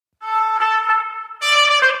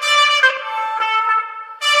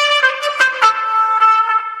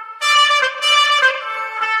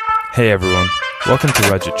Hey everyone, welcome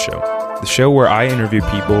to Legit Show, the show where I interview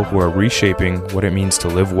people who are reshaping what it means to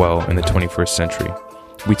live well in the 21st century.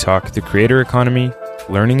 We talk the creator economy,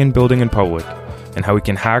 learning and building in public, and how we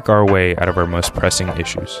can hack our way out of our most pressing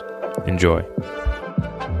issues. Enjoy.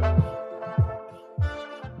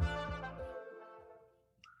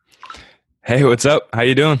 Hey, what's up? How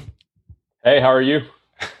you doing? Hey, how are you?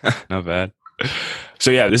 Not bad. So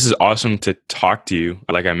yeah, this is awesome to talk to you.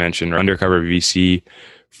 Like I mentioned, Undercover VC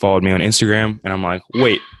followed me on Instagram, and I'm like,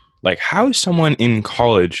 wait, like how is someone in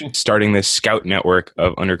college starting this scout network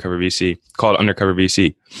of Undercover VC called Undercover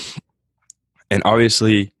VC? And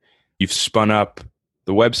obviously you've spun up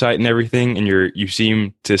the website and everything, and you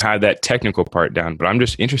seem to have that technical part down, but I'm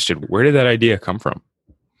just interested, where did that idea come from?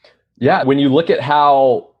 Yeah, when you look at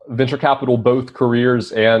how venture capital, both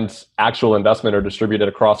careers and actual investment, are distributed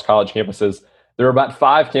across college campuses, there are about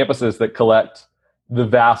 5 campuses that collect the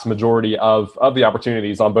vast majority of the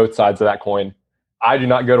opportunities on both sides of that coin. I do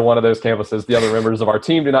not go to one of those campuses. The other members of our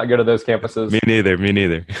team do not go to those campuses. Me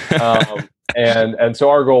neither. And so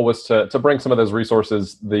our goal was to bring some of those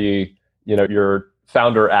resources your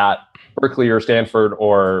founder at Berkeley or Stanford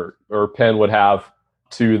or Penn would have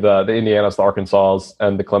to the Indianas, the Arkansas,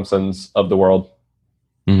 and the Clemsons of the world.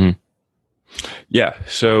 Mm-hmm. Yeah.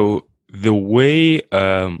 So the way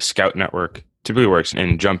Scout Network typically works,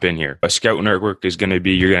 and jump in here, a Scout Network is going to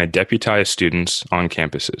be, you're going to deputize students on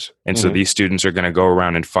campuses. And so these students are going to go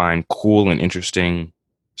around and find cool and interesting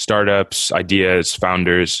startups, ideas,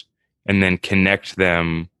 founders, and then connect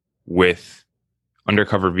them with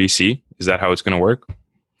Undercover VC. Is that how it's going to work?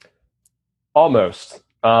 Almost.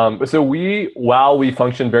 So while we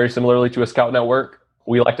function very similarly to a Scout Network,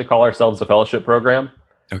 we like to call ourselves a fellowship program.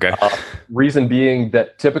 Okay. Reason being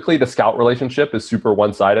that typically the Scout relationship is super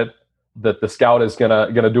one-sided, that the Scout is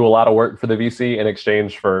gonna do a lot of work for the VC in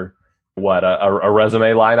exchange for a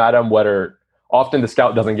resume line item, often the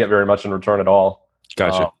Scout doesn't get very much in return at all.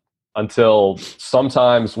 Gotcha. Until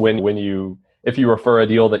sometimes if you refer a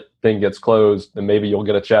deal that thing gets closed, then maybe you'll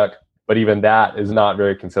get a check. But even that is not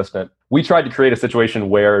very consistent. We tried to create a situation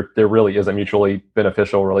where there really is a mutually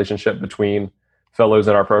beneficial relationship between fellows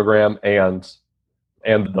in our program and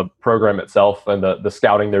the program itself and the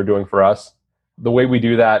scouting they're doing for us. The way we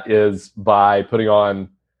do that is by putting on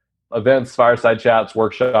events, fireside chats,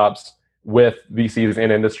 workshops with VCs in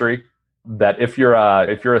industry. That if you're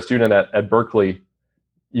a student at Berkeley,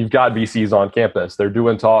 you've got VCs on campus. They're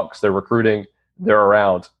doing talks, they're recruiting, they're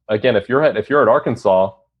around. Again, if you're at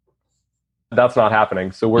Arkansas, that's not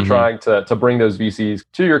happening. So we're trying to bring those VCs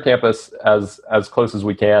to your campus as close as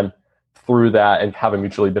we can through that and have a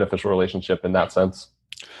mutually beneficial relationship in that sense.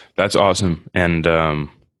 That's awesome. And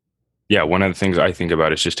yeah, one of the things I think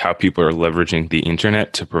about is just how people are leveraging the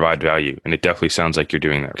internet to provide value. And it definitely sounds like you're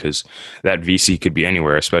doing that, because that VC could be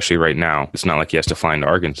anywhere, especially right now. It's not like he has to fly into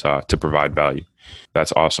Arkansas to provide value.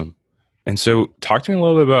 That's awesome. And so talk to me a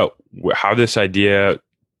little bit about how this idea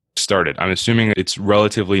started. I'm assuming it's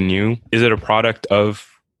relatively new. Is it a product of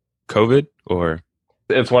COVID, or?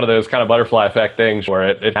 It's one of those kind of butterfly effect things where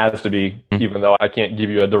it has to be, even though I can't give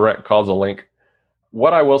you a direct causal link.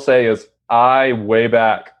 What I will say is I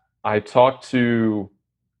talked to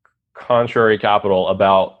Contrary Capital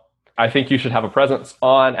about, I think you should have a presence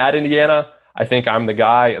at Indiana. I think I'm the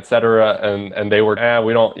guy, et cetera. And they were,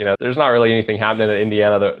 we don't, there's not really anything happening in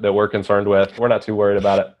Indiana that we're concerned with. We're not too worried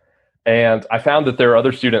about it. And I found that there are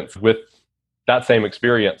other students with that same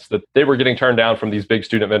experience, that they were getting turned down from these big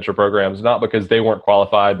student venture programs, not because they weren't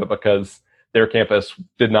qualified, but because their campus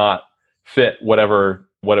did not fit whatever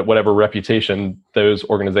reputation those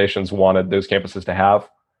organizations wanted those campuses to have.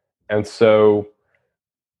 And so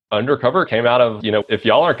Undercover came out of, if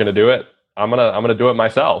y'all aren't going to do it, I'm gonna do it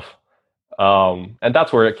myself. And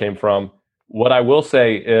that's where it came from. What I will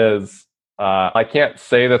say is, I can't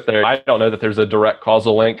say that I don't know that there's a direct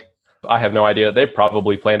causal link. I have no idea. They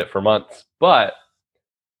probably planned it for months, but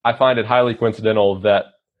I find it highly coincidental that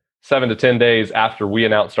 7 to 10 days after we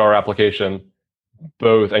announced our application,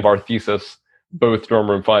 both Dorm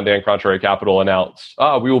Room Fund and Contrary Capital announced,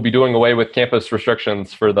 we will be doing away with campus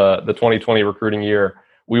restrictions for the 2020 recruiting year.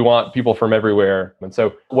 We want people from everywhere. And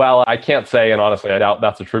so while I can't say, and honestly, I doubt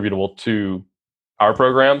that's attributable to our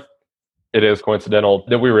program, it is coincidental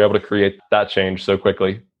that we were able to create that change so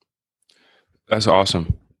quickly. That's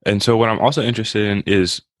awesome. And so what I'm also interested in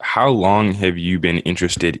is, how long have you been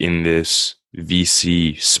interested in this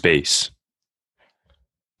VC space?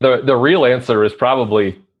 The real answer is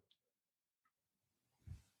probably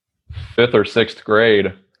 5th or 6th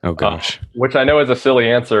grade. Oh gosh. Which I know is a silly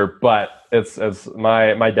answer, but it's as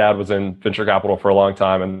my dad was in venture capital for a long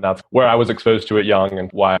time, and that's where I was exposed to it young, and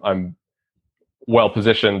why I'm well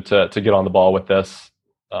positioned to get on the ball with this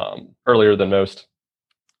earlier than most.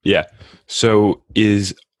 Yeah. So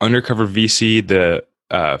is Undercover VC the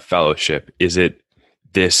fellowship? Is it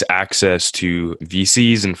this access to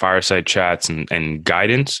VCs and fireside chats and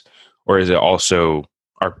guidance, or is it also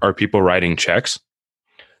are people writing checks?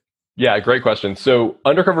 Yeah, great question. So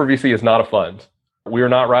Undercover VC is not a fund. We are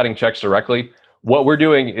not writing checks directly. What we're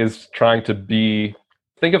doing is trying to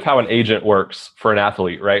think of how an agent works for an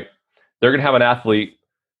athlete, right? They're going to have an athlete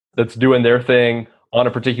that's doing their thing on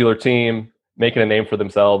a particular team, making a name for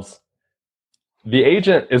themselves. The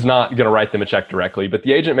agent is not going to write them a check directly, but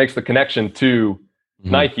the agent makes the connection to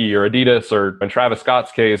Nike or Adidas, or in Travis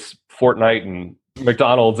Scott's case, Fortnite and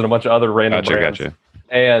McDonald's and a bunch of other random brands. Gotcha.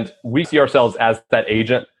 And we see ourselves as that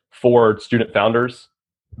agent for student founders,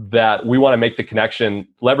 that we want to make the connection,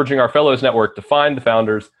 leveraging our fellows network to find the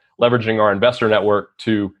founders, leveraging our investor network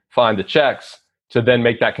to find the checks, to then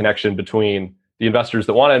make that connection between the investors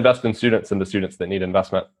that want to invest in students and the students that need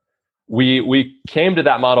investment. We came to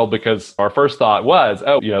that model because our first thought was,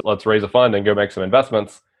 let's raise a fund and go make some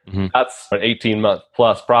investments. Mm-hmm. That's an 18-month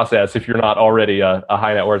plus process if you're not already a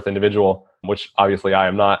high net worth individual, which obviously I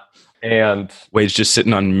am not. And Wade's just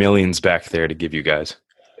sitting on millions back there to give you guys.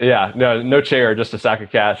 Yeah, no chair, just a sack of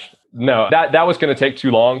cash. No, that was going to take too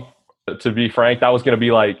long, to be frank. That was going to be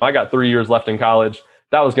like, I got 3 years left in college.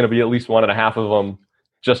 That was going to be at least 1.5 of them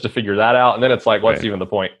just to figure that out. And then it's like, what's even the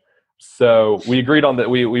point? So we agreed on that.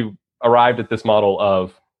 We arrived at this model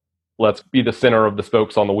of, let's be the center of the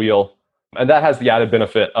spokes on the wheel. And that has the added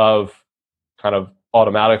benefit of kind of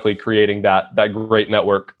automatically creating that great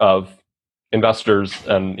network of investors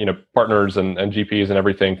and partners and GPs and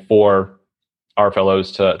everything for our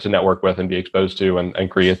fellows to network with and be exposed to and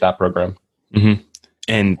create that program. Mm-hmm.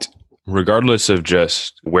 And regardless of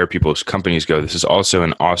just where people's companies go, this is also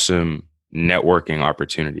an awesome networking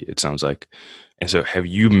opportunity, it sounds like. And so have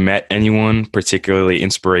you met anyone particularly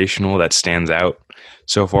inspirational that stands out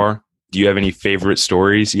so far? Do you have any favorite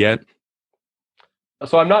stories yet?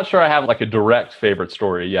 So I'm not sure I have like a direct favorite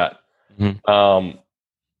story yet. Mm-hmm.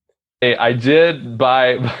 I did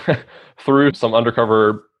through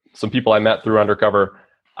some people I met through Undercover,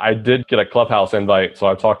 I did get a Clubhouse invite. So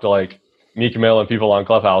I talked to like Meek Mill and people on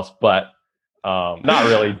Clubhouse, but not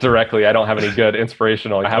really directly. I don't have any good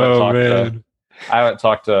inspirational. I haven't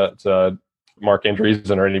talked to Mark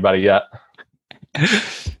Andreessen or anybody yet.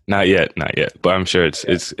 Not yet. But I'm sure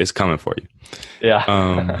it's coming for you.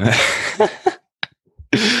 Yeah.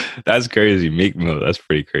 That's crazy. Meek Mill. That's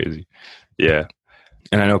pretty crazy. Yeah.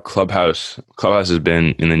 And I know Clubhouse has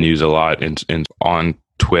been in the news a lot and on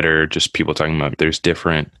Twitter, just people talking about there's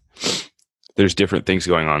different things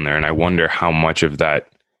going on there. And I wonder how much of that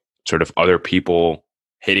sort of other people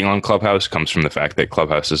hating on Clubhouse comes from the fact that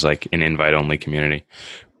Clubhouse is like an invite only community.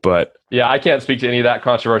 But yeah, I can't speak to any of that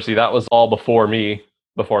controversy. That was all before me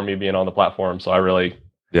being on the platform. So I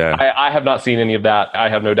have not seen any of that. I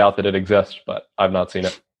have no doubt that it exists, but I've not seen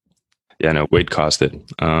it. Yeah, no, Wade caused it.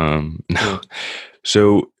 No.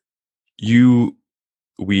 So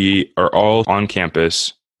we are all on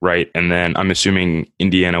campus, right? And then I'm assuming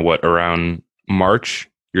Indiana, around March,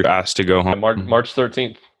 you're asked to go home? March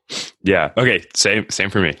 13th. Yeah. Okay.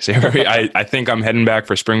 Same for me. I think I'm heading back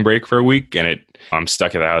for spring break for a week and I'm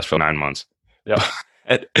stuck at the house for 9 months. Yeah.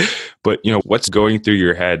 But what's going through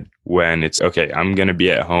your head when it's okay, I'm going to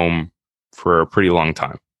be at home for a pretty long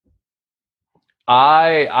time?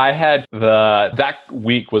 I had that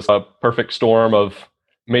week was a perfect storm of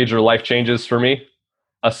major life changes for me,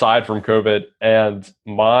 aside from COVID, and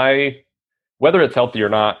whether it's healthy or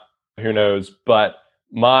not, who knows, but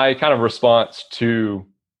my kind of response to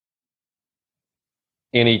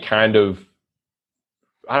any kind of,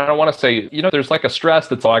 I don't want to say, there's like a stress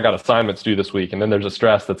that's, I got assignments due this week. And then there's a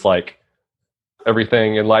stress that's like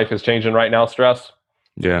everything in life is changing right now stress.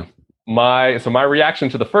 Yeah. My reaction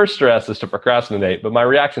to the first stress is to procrastinate, but my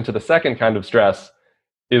reaction to the second kind of stress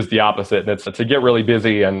is the opposite. And it's to get really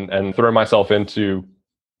busy and throw myself into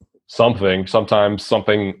something, sometimes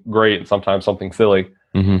something great and sometimes something silly,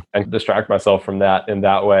 mm-hmm. and distract myself from that in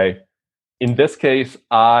that way. In this case,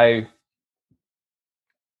 I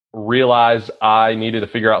realized I needed to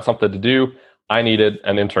figure out something to do. I needed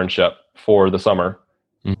an internship for the summer.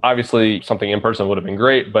 Mm-hmm. Obviously, something in person would have been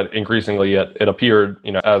great, but increasingly it appeared,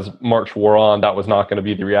 as March wore on, that was not going to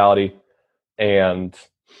be the reality. And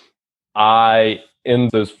in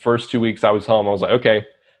those first 2 weeks I was home, I was like, okay,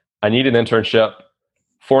 I need an internship.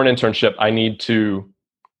 For an internship, I need to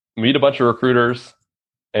meet a bunch of recruiters,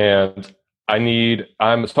 and I'm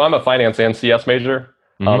a finance and CS major.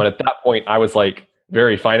 Mm-hmm. And at that point, I was like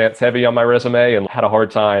very finance heavy on my resume and had a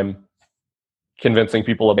hard time convincing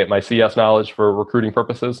people about my CS knowledge for recruiting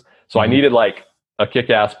purposes. So I Mhm. needed like a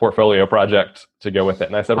kick-ass portfolio project to go with it.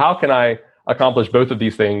 And I said, how can I accomplish both of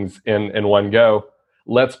these things in one go?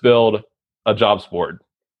 Let's build a jobs board.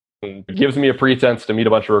 It gives me a pretense to meet a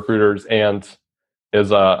bunch of recruiters and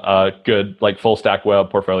is a good like full stack web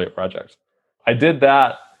portfolio project. I did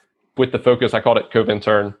that with the focus, I called it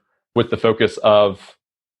CoveIntern, with the focus of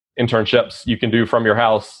internships you can do from your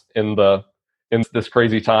house in this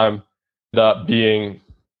crazy time. Ended up being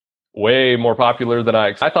way more popular than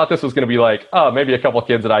I thought this was going to be like, oh, maybe a couple of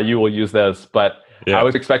kids at IU will use this, but I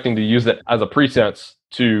was expecting to use it as a pretense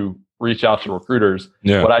to reach out to recruiters.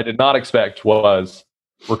 Yeah. What I did not expect was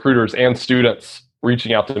recruiters and students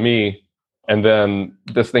reaching out to me and then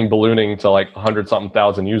this thing ballooning to like 100 something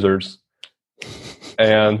thousand users.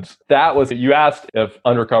 And that was, you asked if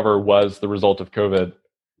Undercover was the result of COVID.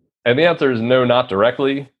 And the answer is no, not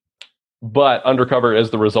directly. But Undercover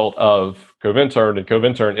is the result of CoveIntern, and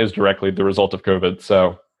CoveIntern is directly the result of COVID.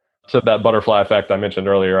 So to that butterfly effect I mentioned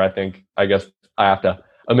earlier, I guess I have to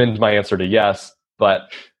amend my answer to yes.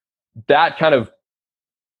 But that kind of,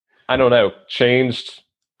 I don't know, changed.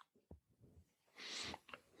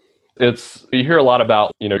 You hear a lot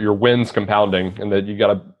about, your wins compounding and that you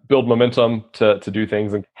got to build momentum to do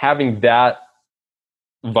things. And having that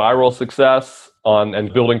viral success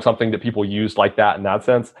and building something that people use like that in that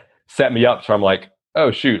sense set me up. So I'm like,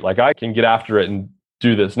 oh shoot, like I can get after it and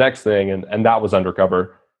do this next thing. And that was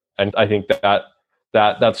Undercover. And I think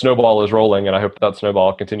that snowball is rolling, and I hope that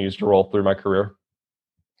snowball continues to roll through my career.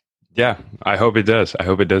 Yeah, I hope it does. I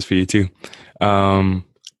hope it does for you too.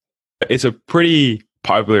 It's a pretty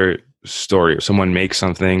popular story. Someone makes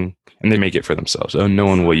something and they make it for themselves. Oh, no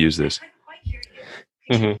one will use this.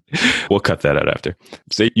 Mm-hmm. We'll cut that out after.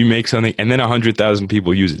 So you make something and then 100,000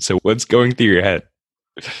 people use it. So what's going through your head?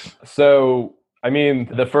 So, I mean,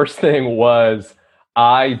 the first thing was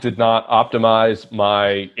I did not optimize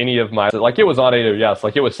any of my, like it was on AWS,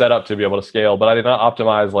 like it was set up to be able to scale, but I did not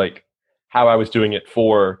optimize like how I was doing it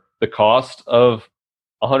for the cost of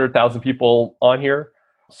 100,000 people on here.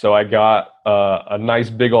 So I got a nice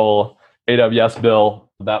big old AWS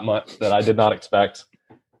bill that month that I did not expect.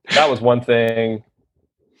 That was one thing.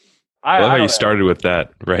 I love how you started with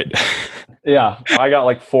that, right? Yeah, I got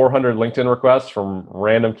like 400 LinkedIn requests from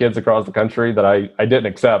random kids across the country that I didn't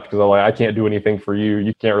accept because I'm like, I can't do anything for you.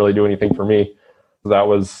 You can't really do anything for me. That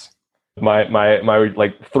was my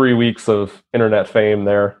like 3 weeks of internet fame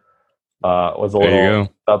there. Was a little. There you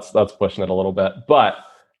go. That's pushing it a little bit, but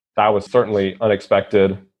that was certainly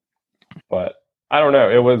unexpected. But I don't know.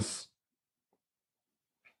 It was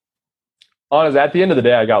honest. At the end of the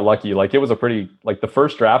day, I got lucky. Like it was a pretty the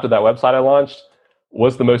first draft of that website I launched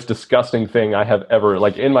was the most disgusting thing I have ever,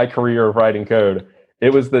 like in my career of writing code.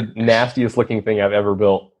 It was the nastiest looking thing I've ever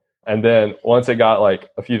built. And then once it got like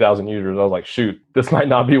a few thousand users, I was like, shoot, this might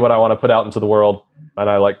not be what I want to put out into the world. And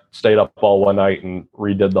I like stayed up all one night and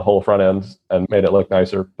redid the whole front end and made it look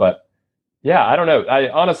nicer. But yeah, I don't know. I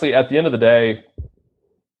honestly, at the end of the day,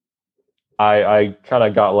 I kind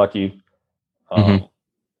of got lucky.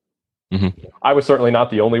 Mm-hmm. I was certainly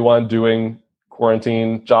not the only one doing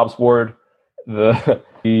quarantine jobs board.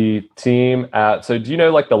 The team so do you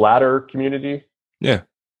know like the Ladder community? Yeah.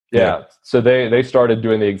 So they started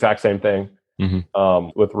doing the exact same thing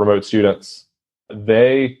with remote students.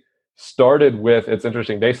 They started with, it's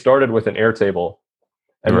interesting, they started with an Airtable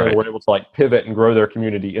and then were able to like pivot and grow their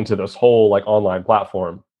community into this whole like online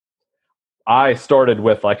platform. I started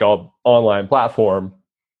with like a online platform,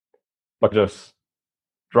 but just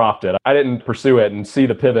dropped it. I didn't pursue it and see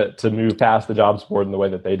the pivot to move past the jobs board in the way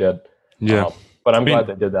that they did. Yeah. But I'm glad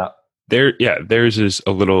they did that. Theirs is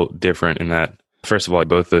a little different in that, first of all,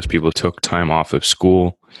 both those people took time off of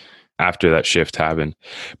school after that shift happened.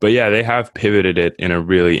 But yeah, they have pivoted it in a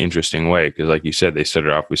really interesting way because like you said, they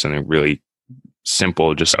started off with something really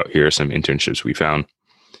simple, just out here are some internships we found.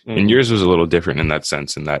 Mm-hmm. And yours was a little different in that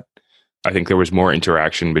sense, in that I think there was more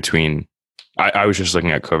interaction between, I was just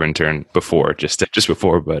looking at CoveIntern before, just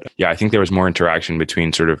before, but yeah, I think there was more interaction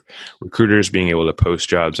between sort of recruiters being able to post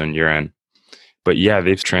jobs on your end. But yeah,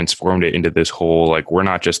 they've transformed it into this whole, like, we're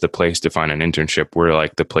not just the place to find an internship, we're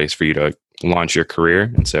like the place for you to launch your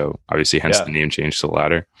career. And so obviously hence the name change to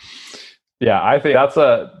Ladder. Yeah, I think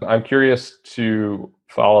I'm curious to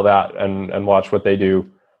follow that and watch what they do.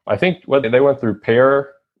 I think they went through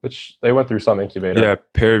Pear, which they went through some incubator. Yeah,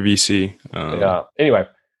 Pear VC. Anyway,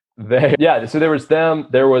 so there was them.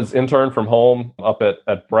 There was Intern from Home up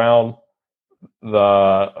at Brown.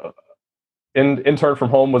 intern from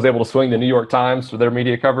home was able to swing the New York Times for their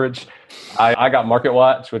media coverage. I got Market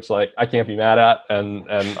Watch, which like I can't be mad at, and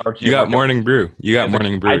Archie. You got Morning Brew. You got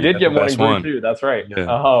Morning Brew. I did get Morning Brew too. That's right.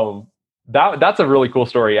 Yeah. That's a really cool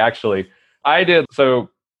story, actually. I did. So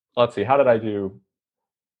let's see. How did I do?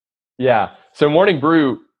 Yeah. So Morning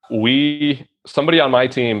Brew, somebody on my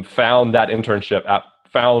team found that internship app,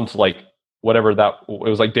 found like whatever that, it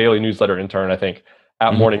was like daily newsletter intern, I think,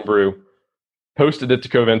 at Morning Brew, posted it to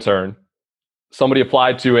CoveIntern. Somebody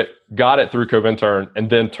applied to it, got it through CoveIntern, and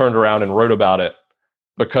then turned around and wrote about it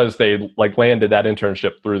because they like landed that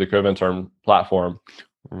internship through the CoveIntern platform.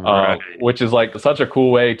 Right. Which is like such a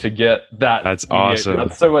cool way to get that. That's awesome.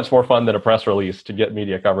 That's so much more fun than a press release to get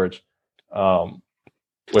media coverage,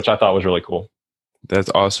 which I thought was really cool. That's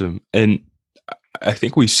awesome. And I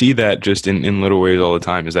think we see that just in little ways all the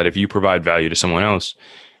time, is that if you provide value to someone else,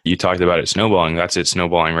 you talked about it snowballing. That's it,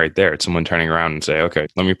 snowballing right there. It's someone turning around and say, okay,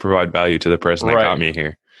 let me provide value to the person that got me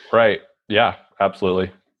here. Right. Yeah,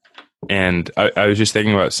 absolutely. And I was just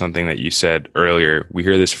thinking about something that you said earlier. We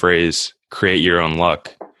hear this phrase, create your own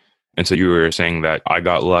luck. And so you were saying that I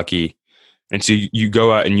got lucky. And so you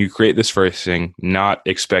go out and you create this first thing, not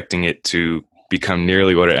expecting it to become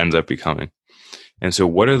nearly what it ends up becoming. And so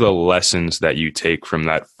what are the lessons that you take from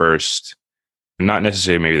that first, not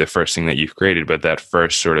necessarily maybe the first thing that you've created, but that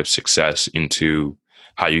first sort of success into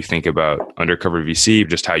how you think about Undercover VC,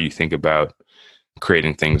 just how you think about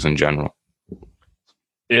creating things in general?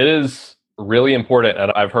 It is really important,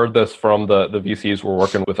 and I've heard this from the VCs we're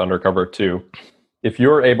working with Undercover too. If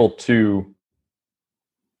you're able to,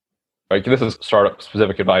 like, this is startup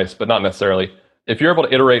specific advice, but not necessarily. If you're able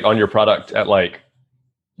to iterate on your product at like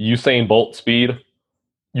Usain Bolt speed,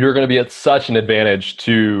 you're going to be at such an advantage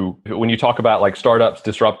to when you talk about like startups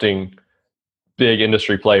disrupting big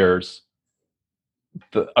industry players.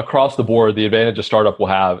 Across the board, the advantage a startup will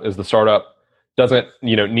have is the startup doesn't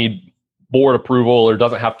need board approval or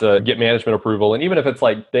doesn't have to get management approval. And even if it's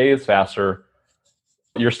like days faster,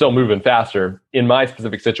 you're still moving faster. In my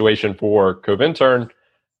specific situation for CoveIntern,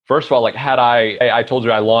 first of all, like I told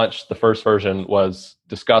you I launched, the first version was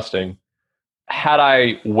disgusting. Had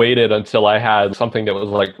I waited until I had something that was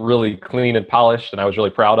like really clean and polished and I was really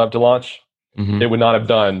proud of to launch, it would not have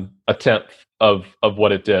done a tenth of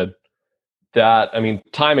what it did.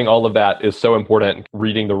 Timing all of that is so important.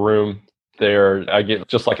 Reading the room there,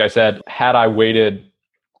 just like I said, had I waited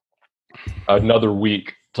another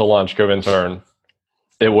week to launch CoveIntern,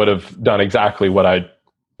 it would have done exactly what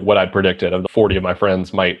I'd predicted. Of the 40 of my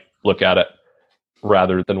friends might look at it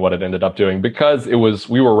rather than what it ended up doing, because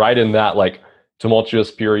we were right in that like tumultuous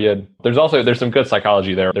period. There's some good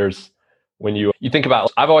psychology there. There's when you think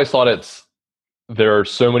about, I've always thought there are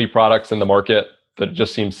so many products in the market that it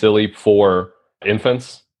just seems silly for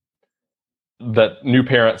infants, that new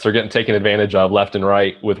parents are getting taken advantage of left and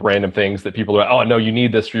right with random things that people are, oh no, you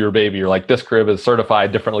need this for your baby, or like this crib is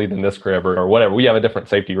certified differently than this crib, or whatever. We have a different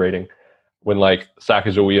safety rating. When like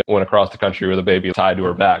Sacagawea went across the country with a baby tied to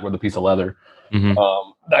her back with a piece of leather,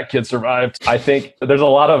 that kid survived. I think there's a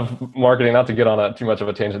lot of marketing, not to get on too much of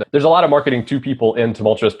a tangent, there's a lot of marketing to people in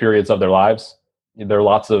tumultuous periods of their lives. There are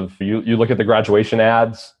lots of, you look at the graduation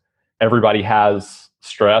ads, everybody has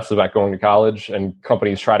stress about going to college, and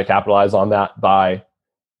companies try to capitalize on that by,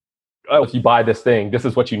 oh, if you buy this thing, this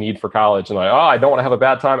is what you need for college. And like, oh, I don't want to have a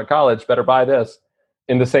bad time at college, better buy this.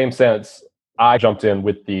 In the same sense, I jumped in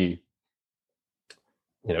with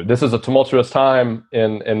this is a tumultuous time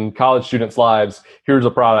in college students' lives. Here's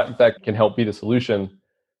a product that can help be the solution.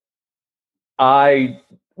 I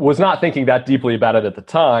was not thinking that deeply about it at the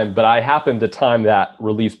time, but I happened to time that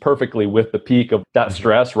release perfectly with the peak of that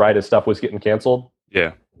stress, right as stuff was getting canceled.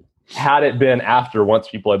 Yeah. Had it been after, once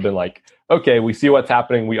people had been like, okay, we see what's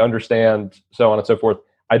happening, we understand, so on and so forth,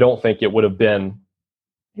 I don't think it would have been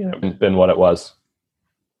what it was.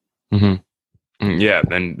 Yeah,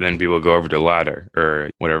 then people go over to Ladder or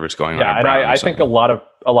whatever's going on. Yeah, and I think a lot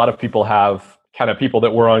of people have people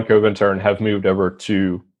that were on CoveIntern have moved over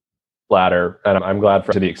to Ladder, and I'm glad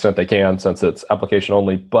to the extent they can, since it's application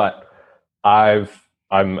only. But I've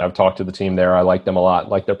talked to the team there. I like them a lot,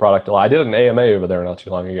 like their product a lot. I did an AMA over there not too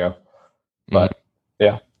long ago. But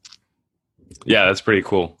yeah, that's pretty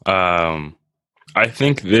cool. I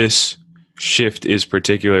think this shift is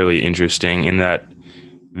particularly interesting in that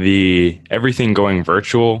everything going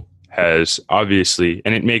virtual has obviously,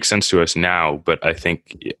 and it makes sense to us now, but I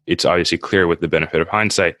think it's obviously clear with the benefit of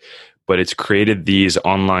hindsight, but it's created these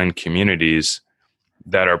online communities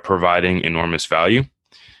that are providing enormous value.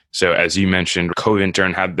 So as you mentioned,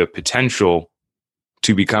 CoveIntern had the potential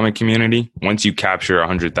to become a community. Once you capture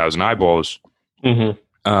 100,000 eyeballs,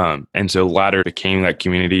 And so Ladder became that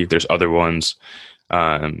community. There's other ones.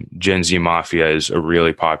 Gen Z Mafia is a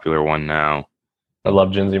really popular one now. I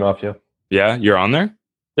love Gen Z Mafia. Yeah, you're on there?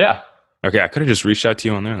 Yeah. Okay, I could have just reached out to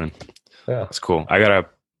you on there then. Yeah. That's cool.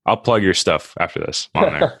 I'll plug your stuff after this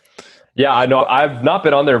on there. Yeah, I know. I've not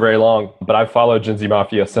been on there very long, but I've followed Gen Z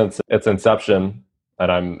Mafia since its inception,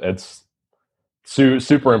 and it's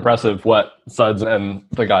super impressive what Suds and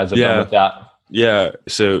the guys have done with that. Yeah.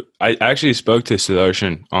 So I actually spoke to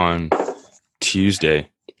Sudarshan on Tuesday.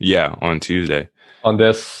 Yeah, on Tuesday. On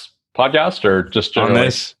this podcast or just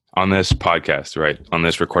generally? On this podcast, right? On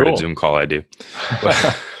this recorded Zoom call I do.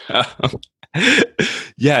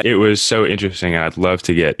 Yeah, it was so interesting. And I'd love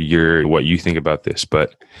to get what you think about this.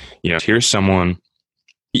 But, here's someone,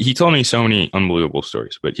 he told me so many unbelievable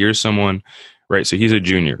stories, but here's someone, right? So he's a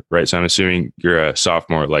junior, right? So I'm assuming you're a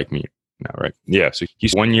sophomore like me now, right? Yeah. So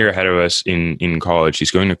he's 1 year ahead of us in college.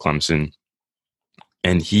 He's going to Clemson.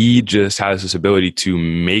 And he just has this ability to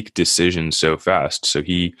make decisions so fast. So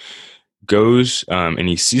he goes and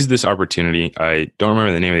he sees this opportunity. I don't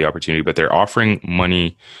remember the name of the opportunity, but they're offering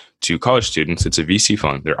money to college students. It's a VC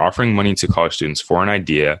fund. They're offering money to college students for an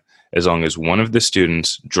idea as long as one of the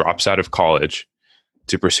students drops out of college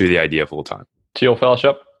to pursue the idea full time. Teal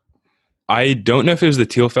Fellowship? I don't know if it was the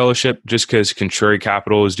Teal Fellowship, just because Contrary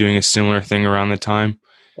Capital was doing a similar thing around the time.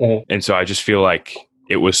 Mm-hmm. And so I just feel like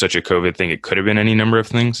it was such a COVID thing. It could have been any number of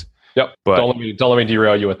things. Yep. But don't let me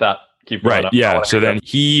derail you with that. Keep going. Right. Yeah. So then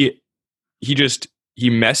he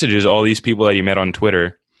messages all these people that he met on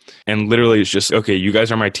Twitter, and literally it's just, okay, you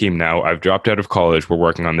guys are my team now. I've dropped out of college. We're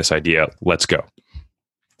working on this idea. Let's go.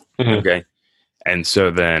 Mm-hmm. Okay. And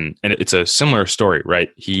so then, and it's a similar story, right?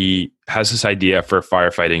 He has this idea for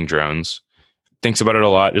firefighting drones, thinks about it a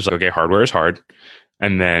lot. Just like, okay, hardware is hard.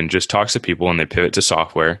 And then just talks to people and they pivot to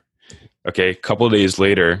software. Okay. A couple of days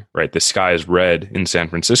later, right? The sky is red in San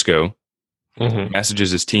Francisco, mm-hmm.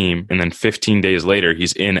 Messages his team. And then 15 days later,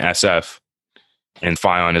 he's in SF and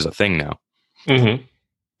Fion is a thing now. Mm-hmm.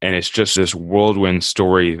 And it's just this whirlwind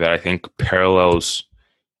story that I think parallels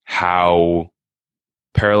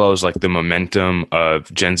like the momentum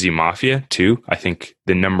of Gen Z Mafia too. I think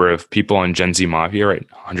the number of people on Gen Z Mafia,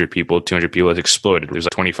 right? 100 people, 200 people has exploded. There's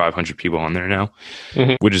like 2,500 people on there now,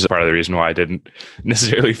 mm-hmm. which is part of the reason why I didn't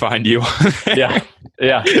necessarily find you. Yeah.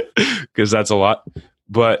 Because that's a lot.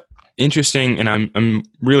 But interesting. And I'm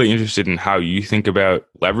really interested in how you think about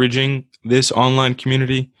leveraging this online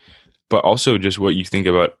community, but also just what you think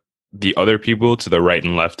about the other people to the right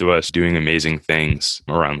and left of us doing amazing things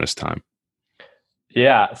around this time.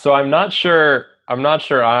 Yeah. So I'm not sure I've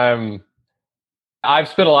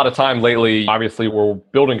spent a lot of time lately. Obviously, we're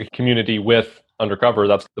building a community with Undercover.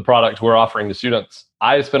 That's the product we're offering to students.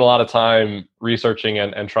 I spent a lot of time researching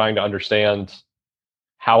and trying to understand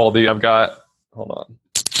how all the, hold on.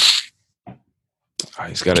 Oh,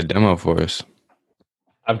 he's got a demo for us.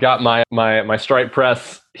 I've got my Stripe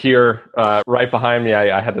press here right behind me.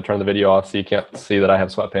 I had to turn the video off so you can't see that I have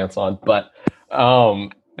sweatpants on. But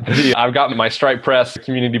I've got my Stripe press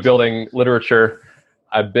community building literature.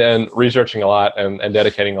 I've been researching a lot and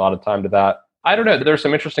dedicating a lot of time to that. I don't know. There's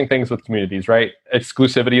some interesting things with communities, right?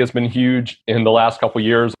 Exclusivity has been huge in the last couple of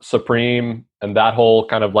years. Supreme and that whole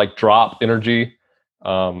kind of like drop energy.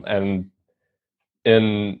 And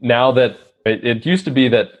now that it used to be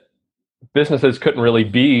that businesses couldn't really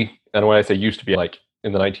be, and when I say used to be, like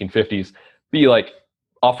in the 1950s, be like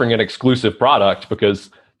offering an exclusive product because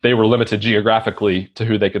they were limited geographically to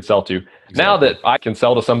who they could sell to. Exactly. Now that I can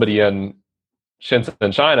sell to somebody in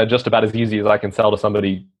Shenzhen, China, just about as easy as I can sell to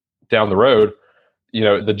somebody down the road,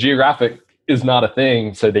 the geographic is not a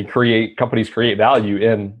thing. So companies create value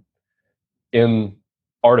in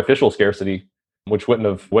artificial scarcity, which wouldn't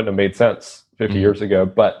have made sense 50 mm-hmm. years ago.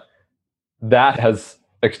 But that has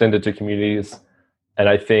extended to communities. And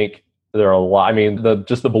I think there are a lot,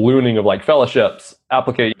 the ballooning of like fellowships,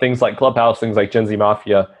 applicate things like Clubhouse, things like Gen Z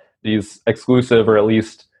Mafia, these exclusive or at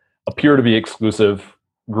least appear to be exclusive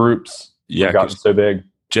groups have gotten so big.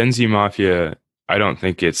 Gen Z Mafia, I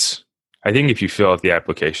think if you fill out the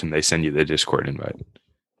application, they send you the Discord invite.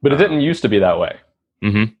 But it didn't used to be that way.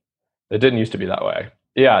 Mm-hmm. It didn't used to be that way.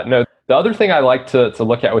 Yeah, no. The other thing I like to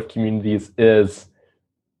look at with communities is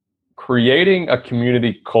creating a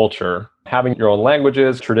community culture. Having your own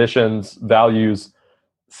languages, traditions, values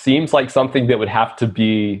seems like something that would have to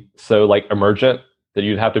be so like emergent that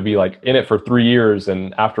you'd have to be like in it for 3 years.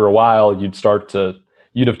 And after a while, you'd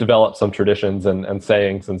have developed some traditions and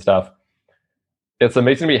sayings and stuff. It's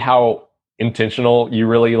amazing to me how intentional you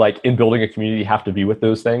really like in building a community have to be with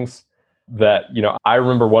those things. That, I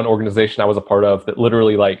remember one organization I was a part of that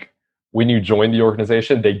literally like when you joined the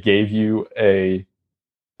organization, they gave you a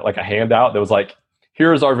like a handout that was like,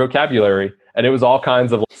 here's our vocabulary. And it was all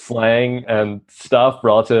kinds of slang and stuff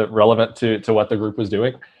relevant to what the group was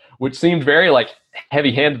doing, which seemed very like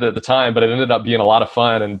heavy handed at the time, but it ended up being a lot of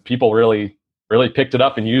fun and people really, really picked it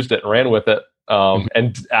up and used it and ran with it.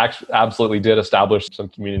 And absolutely did establish some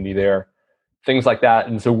community there, things like that.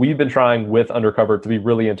 And so we've been trying with Undercover to be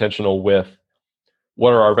really intentional with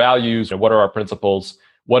what are our values and what are our principles?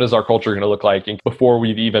 What is our culture going to look like? And before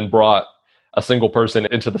we've even brought a single person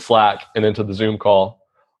into the Slack and into the Zoom call,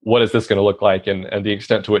 what is this going to look like? And the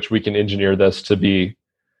extent to which we can engineer this to be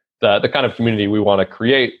the kind of community we want to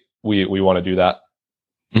create, we want to do that.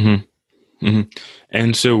 Mm-hmm. Mm-hmm.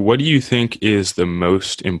 And so what do you think is the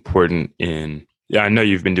most important I know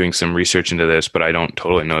you've been doing some research into this, but I don't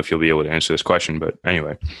totally know if you'll be able to answer this question. But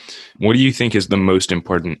anyway, what do you think is the most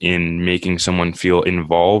important in making someone feel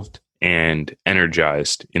involved and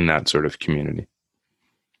energized in that sort of community?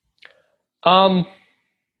 So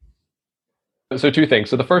two things.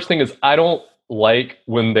 So the first thing is I don't like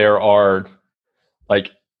when there are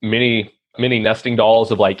like many nesting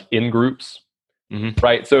dolls of like in groups. Mm-hmm.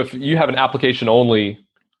 Right. So if you have an application only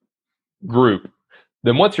group,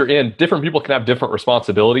 then once you're in, different people can have different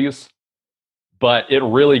responsibilities, but it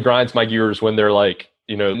really grinds my gears when they're like,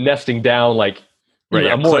 nesting down like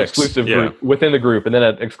a more exclusive group within the group and then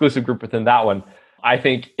an exclusive group within that one. I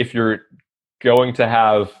think if you're going to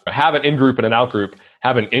have an in group and an out group,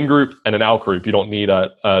 have an in group and an out group. You don't need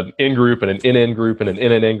an in group and an in group and an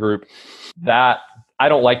in group. That I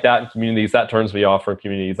don't like that in communities. That turns me off from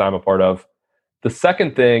communities I'm a part of. The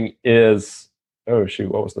second thing is, oh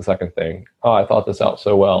shoot, what was the second thing? Oh, I thought this out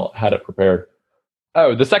so well, had it prepared.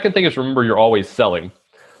 Oh, the second thing is remember you're always selling,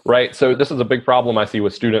 right? So this is a big problem I see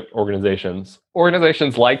with student organizations.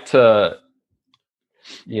 Organizations like to,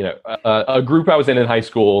 a group I was in high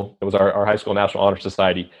school, it was our high school National Honor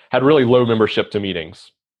Society, had really low membership to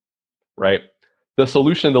meetings, right? The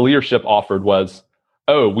solution the leadership offered was,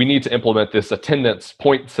 oh, we need to implement this attendance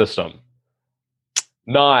point system.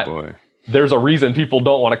 There's a reason people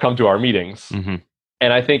don't want to come to our meetings. Mm-hmm.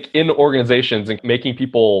 And I think in organizations and making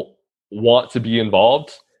people want to be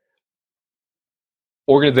involved,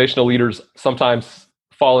 organizational leaders sometimes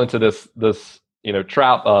fall into this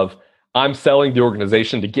trap of I'm selling the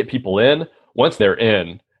organization to get people in once they're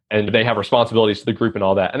in and they have responsibilities to the group and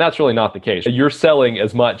all that. And that's really not the case. You're selling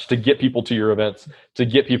as much to get people to your events, to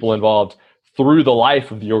get people involved through the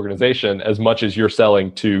life of the organization as much as you're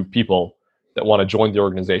selling to people that want to join the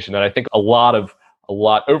organization. And I think I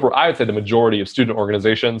would say the majority of student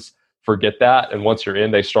organizations forget that. And once you're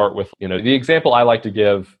in, they start with, the example I like to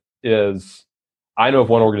give is I know of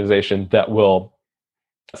one organization that will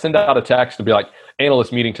send out a text to be like,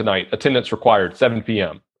 analyst meeting tonight, attendance required, 7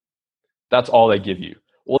 p.m. That's all they give you.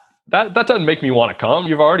 Well, that doesn't make me want to come.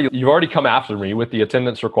 You've already come after me with the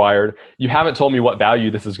attendance required. You haven't told me what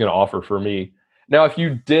value this is going to offer for me. Now, if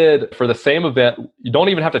you did for the same event, you don't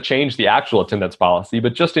even have to change the actual attendance policy,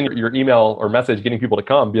 but just in your email or message getting people to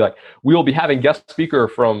come, be like, we will be having guest speaker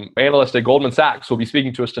from analyst at Goldman Sachs will be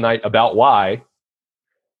speaking to us tonight about why.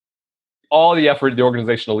 All the effort the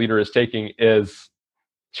organizational leader is taking is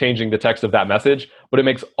changing the text of that message, but it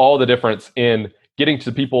makes all the difference in getting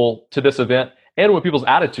to people to this event and with people's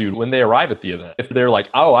attitude when they arrive at the event. If they're like,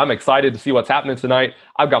 oh, I'm excited to see what's happening tonight,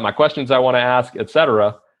 I've got my questions I want to ask,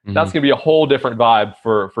 etc. Mm-hmm. That's going to be a whole different vibe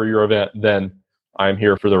for your event than I'm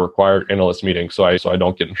here for the required analyst meeting, so I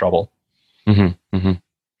don't get in trouble. Mm-hmm. Mm-hmm.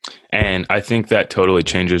 And I think that totally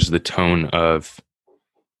changes the tone of.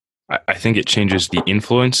 I think it changes the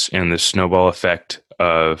influence and the snowball effect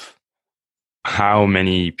of how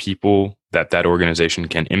many people that organization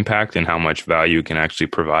can impact and how much value it can actually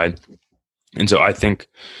provide. And so I think,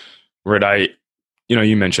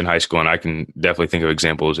 you mentioned high school, and I can definitely think of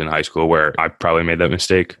examples in high school where I probably made that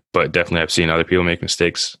mistake, but definitely I've seen other people make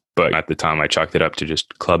mistakes. But at the time, I chalked it up to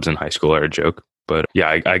just clubs in high school are a joke. But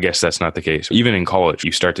yeah, I guess that's not the case. Even in college,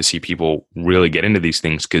 you start to see people really get into these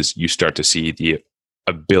things because you start to see the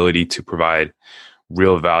ability to provide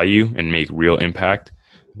real value and make real impact,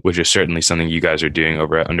 which is certainly something you guys are doing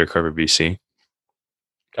over at Undercover VC.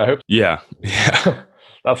 I hope. Yeah.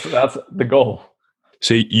 That's the goal.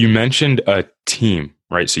 So you mentioned a team,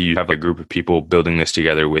 right? So you have a group of people building this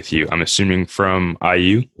together with you. I'm assuming from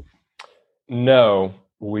IU? No,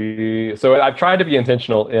 so I've tried to be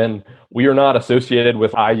intentional in we are not associated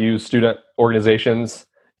with IU student organizations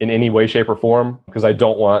in any way, shape, or form because I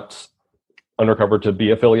don't want Undercover to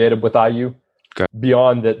be affiliated with IU. Okay.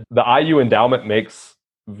 Beyond that, the IU endowment makes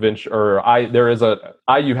venture,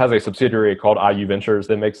 IU has a subsidiary called IU Ventures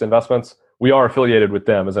that makes investments. We are affiliated with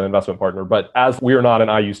them as an investment partner, but as we are not an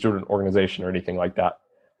IU student organization or anything like that.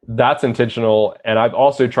 that's intentional. And I've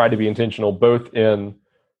also tried to be intentional both in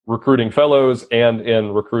recruiting fellows and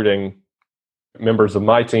in recruiting members of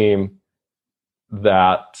my team,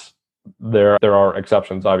 that there are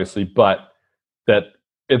exceptions, obviously, but that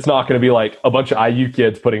it's not going to be like a bunch of IU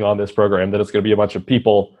kids putting on this program, that it's going to be a bunch of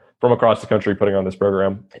people from across the country putting on this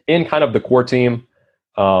program. In kind of the core team,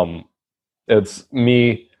 it's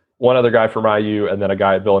me, one other guy from IU, and then a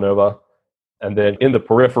guy at Villanova. And then in the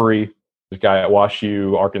periphery, there's a guy at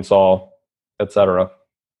WashU, Arkansas, etc.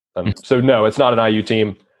 So no, it's not an IU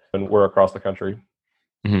team, and we're across the country.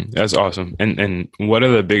 Mm-hmm. That's awesome. And what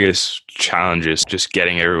are the biggest challenges just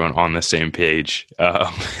getting everyone on the same page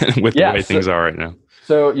with the way things are right now?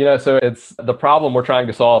 So it's the problem we're trying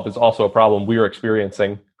to solve is also a problem we are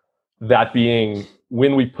experiencing. That being,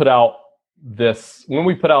 when we put out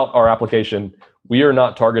our application, we are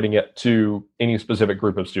not targeting it to any specific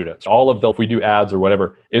group of students. If we do ads or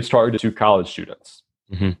whatever, it's targeted to college students.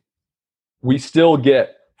 Mm-hmm. We still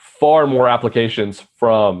get far more applications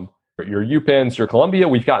from your UPenns, your Columbia.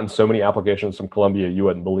 We've gotten so many applications from Columbia, you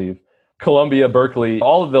wouldn't believe. Columbia, Berkeley,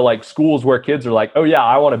 all of the like schools where kids are like, oh yeah,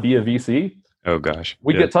 I want to be a VC. Oh gosh.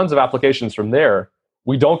 We get tons of applications from there.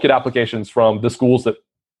 We don't get applications from the schools that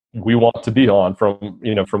we want to be on, from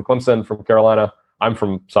Clemson, from Carolina. I'm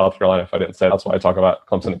from South Carolina, if I didn't say. That's why I talk about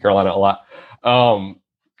Clemson and Carolina a lot.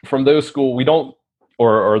 From those schools, we don't,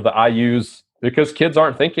 or the IUs, because kids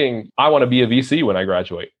aren't thinking, I want to be a VC when I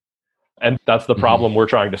graduate. And that's the problem we're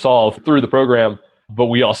trying to solve through the program, but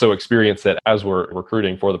we also experience it as we're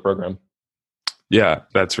recruiting for the program. Yeah,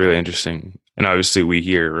 that's really interesting. And obviously we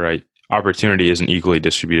hear, right, opportunity isn't equally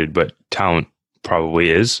distributed, but talent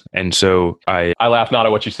probably is. And so I laugh not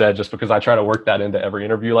at what you said, just because I try to work that into every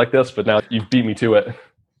interview like this, but now you've beat me to it.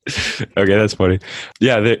 Okay, that's funny.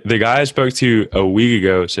 Yeah, the guy I spoke to a week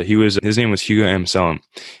ago, so his name was Hugo M. Selim.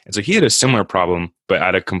 And so he had a similar problem, but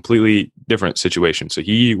at a completely different situation. So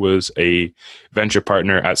he was a venture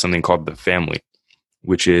partner at something called The Family,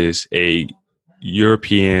 which is a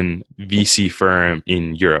European VC firm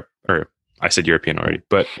in Europe. Or I said European already,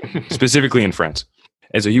 but specifically in France.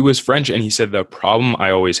 And so he was French, and he said the problem I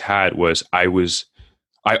always had was I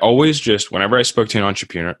always just, whenever I spoke to an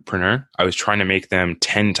entrepreneur, I was trying to make them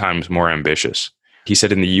 10 times more ambitious. He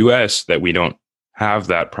said in the US that we don't have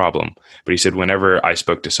that problem. But he said whenever I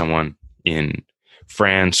spoke to someone in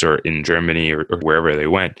France or in Germany or wherever they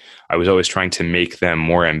went, I was always trying to make them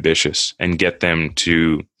more ambitious and get them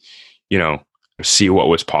to, see what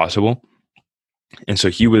was possible. And so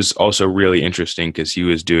he was also really interesting because he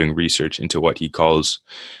was doing research into what he calls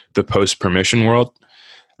the post-permission world.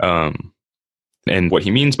 And what he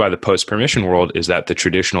means by the post-permission world is that the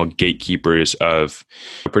traditional gatekeepers of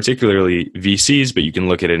particularly VCs, but you can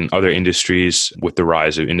look at it in other industries with the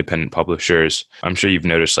rise of independent publishers. I'm sure you've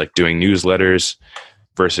noticed like doing newsletters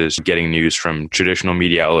versus getting news from traditional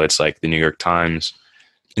media outlets like the New York Times.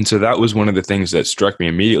 And so that was one of the things that struck me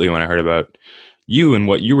immediately when I heard about you and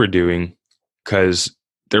what you were doing, because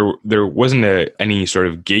there wasn't any sort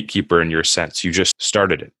of gatekeeper in your sense. You just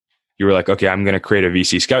started it. You were like, okay, I'm going to create a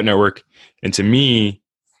VC Scout network. And to me,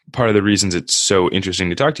 part of the reasons it's so interesting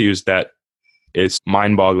to talk to you is that it's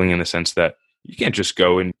mind-boggling in the sense that you can't just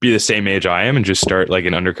go and be the same age I am and just start like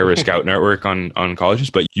an undercover Scout network on colleges,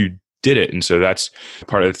 but you did it. And so that's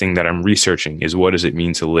part of the thing that I'm researching is what does it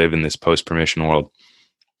mean to live in this post-permission world?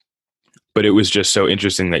 But it was just so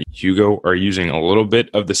interesting that Hugo are using a little bit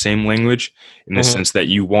of the same language in the sense that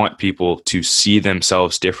you want people to see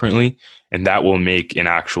themselves differently, and that will make an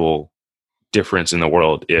actual difference in the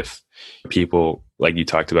world if people, like you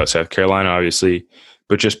talked about South Carolina, obviously,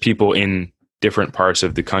 but just people in different parts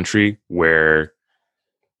of the country where,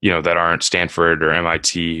 that aren't Stanford or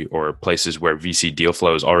MIT or places where VC deal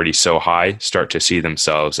flow is already so high, start to see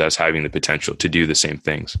themselves as having the potential to do the same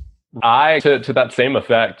things. To that same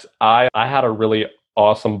effect, I had a really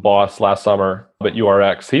awesome boss last summer at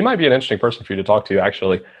URX. He might be an interesting person for you to talk to,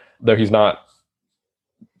 actually, though he's not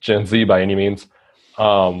Gen Z by any means.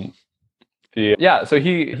 So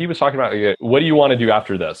he was talking about, what do you want to do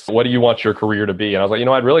after this? What do you want your career to be? And I was like,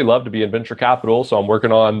 I'd really love to be in venture capital. So I'm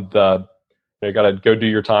working on you got to go do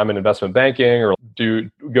your time in investment banking or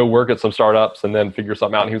go work at some startups and then figure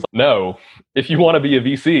something out. And he was like, no, if you want to be a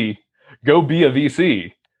VC, go be a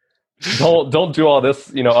VC. Don't do all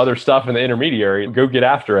this, other stuff in the intermediary. Go get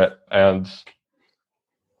after it. And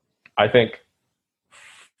I think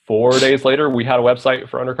 4 days later, we had a website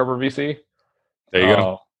for Undercover VC. There you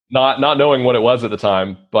go. Not knowing what it was at the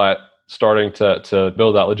time, but starting to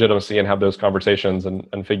build that legitimacy and have those conversations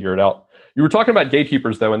and figure it out. You were talking about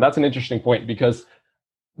gatekeepers, though, and that's an interesting point because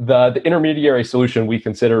the intermediary solution we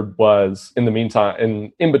considered was in the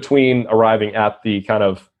meantime, in between arriving at the kind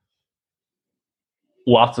of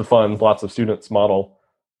lots of funds, lots of students model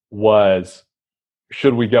was,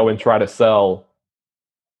 should we go and try to sell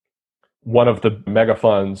one of the mega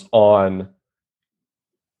funds on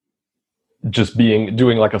just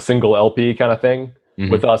doing like a single LP kind of thing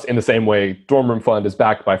with us, in the same way Dorm Room Fund is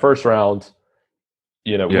backed by First Round.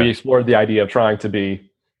 We explored the idea of trying to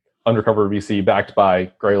be undercover VC backed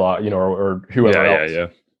by Greylock, or whoever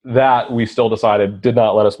else. That we still decided did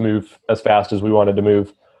not let us move as fast as we wanted to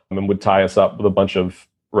move, and would tie us up with a bunch of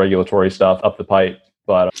regulatory stuff up the pipe.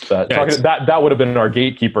 But that would have been our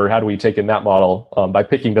gatekeeper had we taken that model. By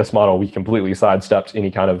picking this model, we completely sidestepped any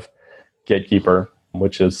kind of gatekeeper,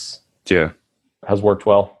 which has worked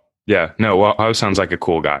well. Yeah, no, well, Hao sounds like a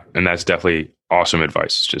cool guy, and that's definitely awesome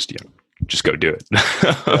advice. It's just go do it.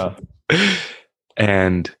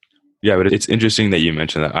 And but it's interesting that you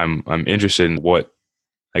mentioned that. I'm interested in what,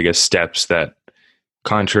 I guess, steps that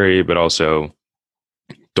Contrary, but also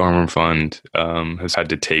Dorm Room Fund has had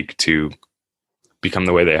to take to become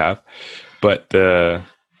the way they have. But the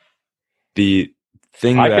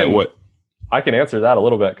thing I can answer that a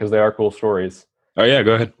little bit because they are cool stories. Oh yeah,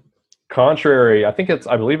 go ahead. Contrary, I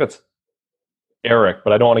believe it's Eric,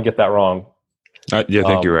 but I don't want to get that wrong. I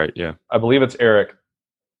think you're right. Yeah, I believe it's Eric.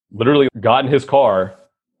 Literally got in his car,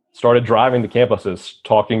 started driving to campuses,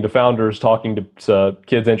 talking to founders, talking to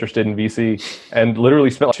kids interested in VC, and literally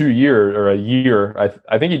spent like 2 years or a year.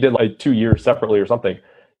 I think he did like 2 years separately or something,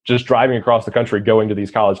 just driving across the country, going to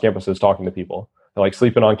these college campuses, talking to people, and like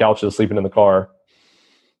sleeping on couches, sleeping in the car,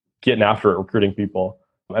 getting after it, recruiting people.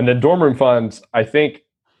 And then Dorm Room Funds, I think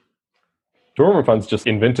Dorm Room Funds just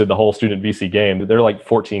invented the whole student VC game. They're like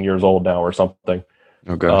 14 years old now or something.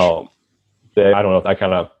 Oh gosh. I don't know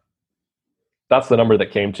if that's the number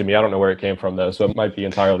that came to me. I don't know where it came from though, so it might be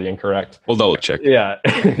entirely incorrect. We'll double check. Yeah.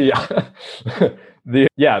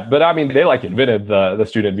 But I mean, they like invented the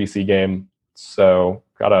student VC game, so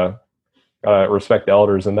gotta respect the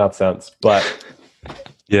elders in that sense. But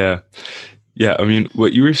yeah. I mean,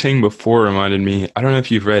 what you were saying before reminded me. I don't know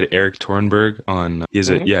if you've read Eric Tornberg on. He's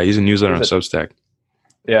a newsletter on Substack.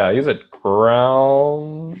 Yeah, he's at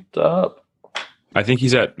Ground Up. I think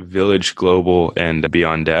he's at Village Global and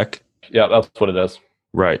Beyond Deck. Yeah, that's what it is.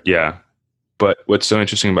 Right. Yeah. But what's so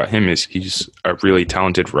interesting about him is he's a really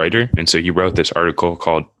talented writer, and so he wrote this article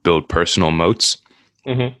called "Build Personal Moats."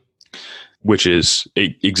 Which is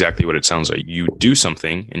exactly what it sounds like. You do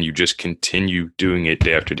something and you just continue doing it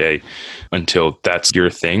day after day until that's your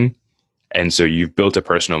thing. And so you've built a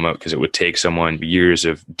personal moat because it would take someone years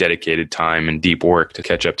of dedicated time and deep work to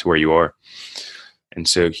catch up to where you are. And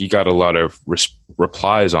so he got a lot of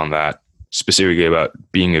replies on that, specifically about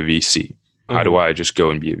being a VC. How do I just go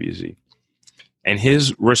and be a VC? And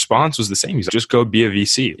his response was the same. He's like, just go be a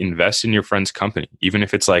VC, invest in your friend's company, even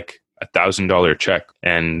if it's like $1,000 check.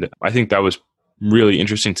 And I think that was really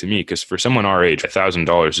interesting to me because for someone our age,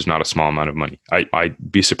 $1,000 is not a small amount of money. I'd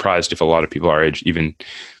be surprised if a lot of people our age even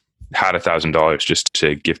had $1,000 just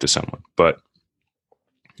to give to someone. But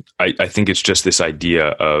I think it's just this idea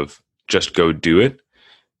of just go do it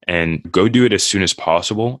and go do it as soon as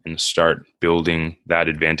possible and start building that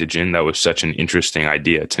advantage in. That was such an interesting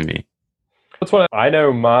idea to me. That's what I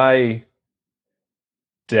know. My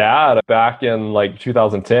dad back in like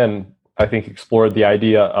 2010, I think, explored the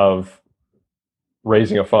idea of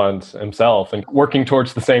raising a fund himself and working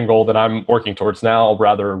towards the same goal that I'm working towards now,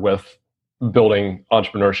 rather with building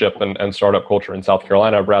entrepreneurship and startup culture in South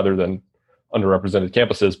Carolina rather than underrepresented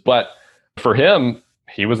campuses. But for him,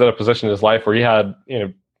 he was at a position in his life where he had,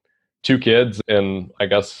 2 kids in, I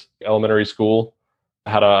guess, elementary school,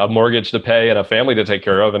 had a mortgage to pay and a family to take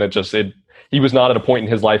care of. And he was not at a point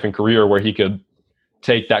in his life and career where he could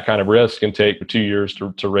take that kind of risk and take 2 years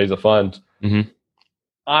to raise a fund.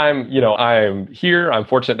 I'm here. I'm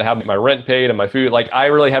fortunate to have my rent paid and my food. Like, I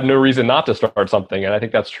really have no reason not to start something. And I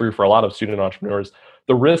think that's true for a lot of student entrepreneurs.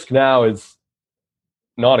 The risk now is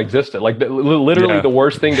non-existent. Like literally the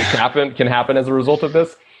worst thing that can happen as a result of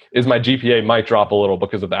this is my GPA might drop a little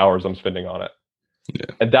because of the hours I'm spending on it.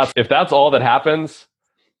 Yeah. And if that's all that happens,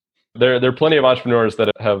 there are plenty of entrepreneurs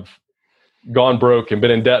that have gone broke and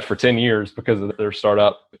been in debt for 10 years because of their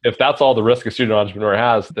startup. If that's all the risk a student entrepreneur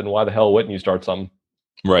has, then why the hell wouldn't you start something?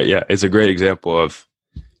 Right. Yeah. It's a great example of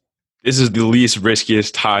this is the least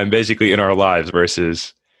riskiest time basically in our lives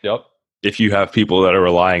versus if you have people that are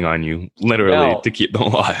relying on you literally to keep them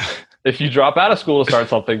alive. If you drop out of school to start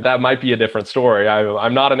something, that might be a different story.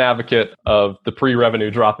 I'm not an advocate of the pre-revenue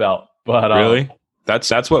dropout, but really? That's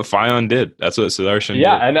what Fion did. That's what Sudarshan did.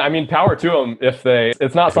 And I mean, power to them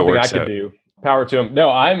it's not something I could do. Power to them.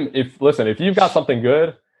 No, if you've got something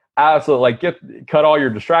good, absolutely, cut all your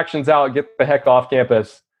distractions out, get the heck off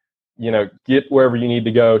campus, get wherever you need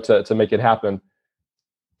to go to make it happen.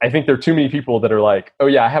 I think there are too many people that are like, oh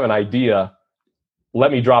yeah, I have an idea.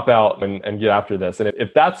 Let me drop out and get after this. And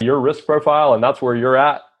if that's your risk profile and that's where you're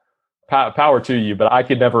at, power to you. But I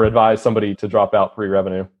could never advise somebody to drop out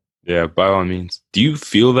pre-revenue. Yeah, by all means. Do you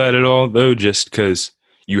feel that at all though? Just because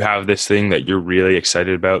you have this thing that you're really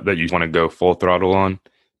excited about that you want to go full throttle on,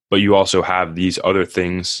 but you also have these other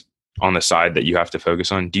things on the side that you have to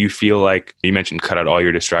focus on. Do you feel like, you mentioned cut out all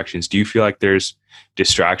your distractions. Do you feel like there's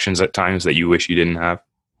distractions at times that you wish you didn't have?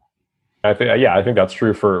 I think that's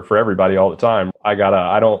true for everybody all the time.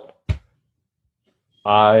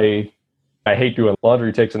 I hate doing laundry.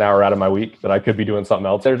 It takes an hour out of my week, but I could be doing something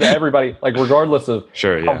else. There's everybody, like regardless of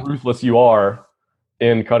how ruthless you are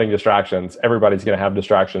in cutting distractions, everybody's going to have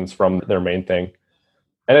distractions from their main thing.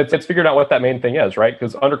 And it's figured out what that main thing is, right?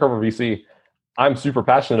 Because Undercover VC, I'm super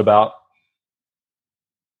passionate about.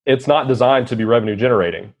 It's not designed to be revenue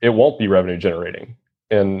generating. It won't be revenue generating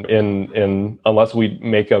in unless we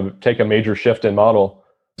take a major shift in model.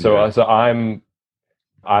 So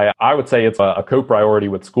I would say it's a co-priority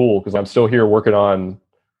with school because I'm still here working on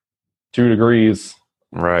 2 degrees.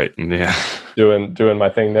 Right. Yeah. Doing my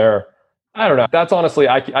thing there. I don't know. That's honestly,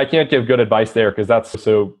 I can't give good advice there because that's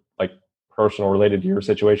so like personal related to your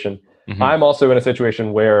situation. Mm-hmm. I'm also in a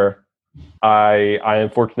situation where I am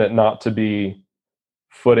fortunate not to be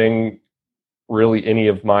footing really any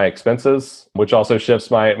of my expenses, which also shifts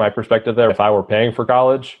my perspective there. If I were paying for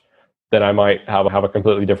college, then I might have a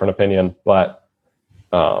completely different opinion. But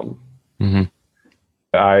I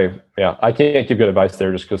can't give good advice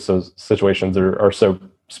there just because those situations are so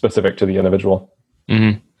specific to the individual.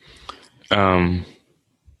 Mm-hmm.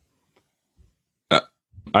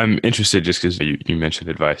 I'm interested just because you mentioned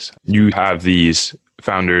advice. You have these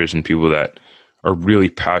founders and people that are really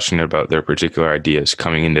passionate about their particular ideas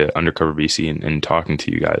coming into Undercover VC and talking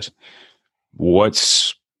to you guys. What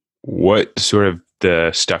sort of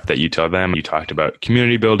the stuff that you tell them? You talked about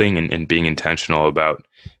community building and being intentional about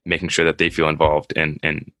making sure that they feel involved in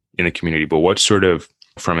the community. But what sort of,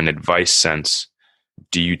 from an advice sense,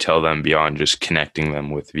 do you tell them beyond just connecting them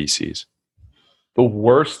with VCs? The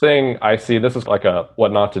worst thing I see, this is like a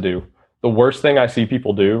what not to do. The worst thing I see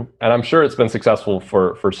people do, and I'm sure it's been successful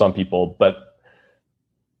for some people, but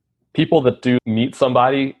people that do meet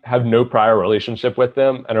somebody, have no prior relationship with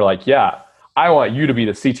them, and are like, yeah, I want you to be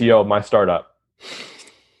the CTO of my startup.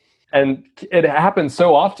 And it happens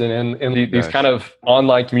so often in these kind of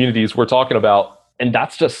online communities we're talking about. And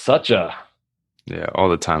that's just such a... Yeah, all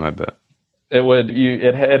the time, I bet.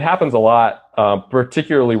 It happens a lot,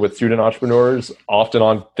 particularly with student entrepreneurs, often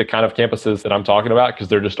on the kind of campuses that I'm talking about, because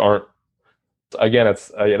there just aren't... Again,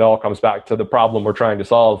 it all comes back to the problem we're trying to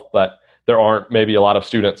solve, but there aren't maybe a lot of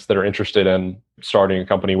students that are interested in starting a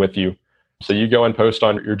company with you. So you go and post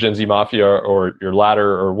on your Gen Z Mafia or your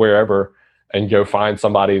Ladder or wherever and go find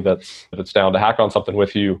somebody that's down to hack on something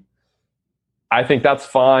with you. I think that's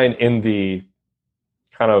fine in the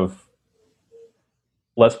kind of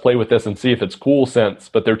let's play with this and see if it's cool sense,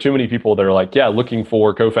 but there are too many people that are like, yeah, looking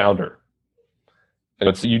for co-founder. And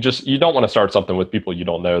it's you don't want to start something with people you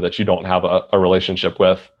don't know, that you don't have a relationship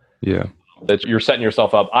with. Yeah. That you're setting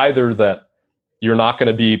yourself up either that you're not going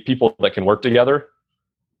to be people that can work together,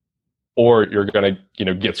 or you're going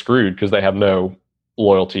to get screwed because they have no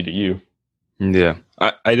loyalty to you. Yeah,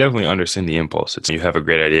 I definitely understand the impulse. It's you have a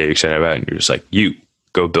great idea, you're excited about it, and you're just like, you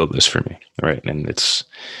go build this for me, right? And it's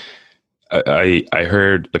I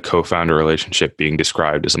heard the co-founder relationship being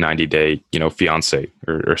described as a 90-day, fiance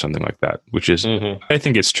or something like that, which is I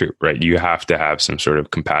think it's true, right? You have to have some sort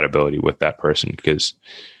of compatibility with that person because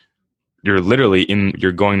you're literally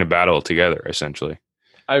you're going to battle together, essentially.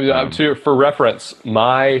 For reference,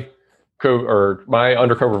 my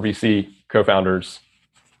Undercover VC co-founders,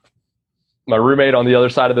 my roommate on the other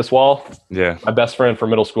side of this wall, my best friend from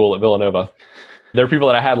middle school at Villanova. They're people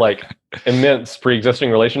that I had like immense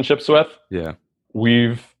pre-existing relationships with. Yeah.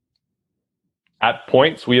 At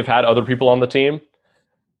points, we have had other people on the team.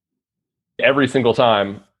 Every single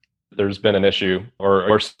time there's been an issue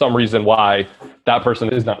or some reason why that person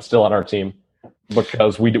is not still on our team,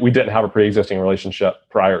 because we didn't have a pre-existing relationship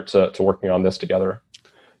prior to working on this together.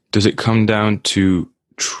 Does it come down to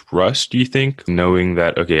trust, do you think? Knowing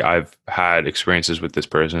that, okay, I've had experiences with this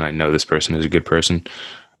person, I know this person is a good person.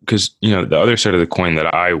 Because, the other side of the coin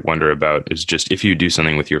that I wonder about is just if you do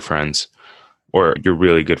something with your friends or your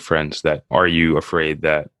really good friends, that are you afraid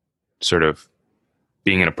that sort of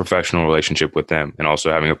being in a professional relationship with them and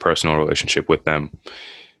also having a personal relationship with them,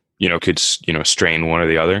 could, strain one or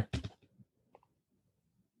the other?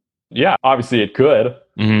 Yeah, obviously it could.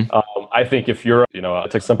 Mm-hmm. I think if you're,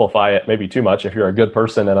 to simplify it maybe too much, if you're a good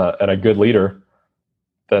person and a good leader,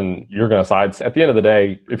 then you're going to side. At the end of the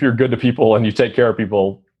day, if you're good to people and you take care of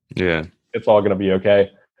people, Yeah. it's all going to be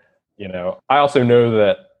okay. I also know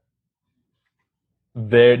that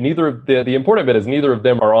the important bit is neither of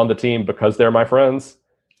them are on the team because they're my friends.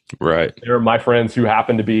 Right. They're my friends who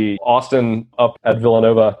happen to be Austin up at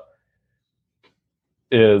Villanova.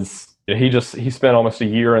 He spent almost a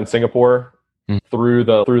year in Singapore through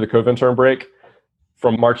the COVID term break.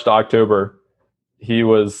 From March to October, he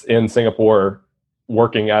was in Singapore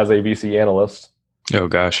working as a VC analyst. Oh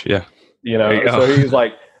gosh, yeah. So he's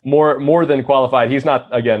like more than qualified. He's not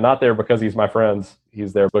there because he's my friends.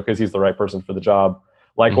 He's there because he's the right person for the job.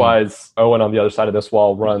 Likewise, Owen on the other side of this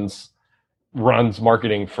wall runs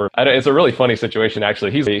marketing for. It's a really funny situation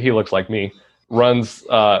actually. He looks like me. Runs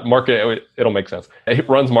market. It'll make sense. He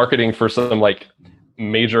runs marketing for some like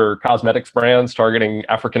major cosmetics brands targeting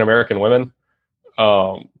African American women.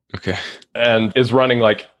 Okay. And is running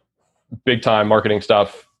like big time marketing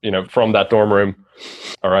stuff, from that dorm room,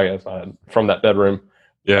 or I guess from that bedroom.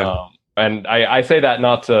 Yeah. And I say that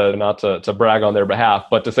not to brag on their behalf,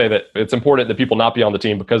 but to say that it's important that people not be on the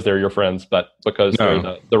team because they're your friends, but because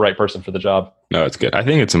they're the right person for the job. No, it's good. I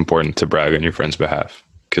think it's important to brag on your friend's behalf,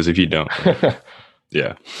 because if you don't,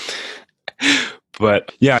 yeah.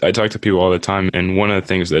 But yeah, I talk to people all the time. And one of the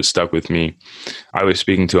things that stuck with me, I was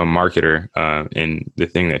speaking to a marketer, and the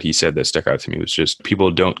thing that he said that stuck out to me was just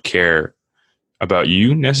people don't care about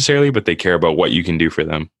you necessarily, but they care about what you can do for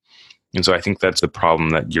them. And so I think that's the problem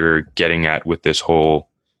that you're getting at with this whole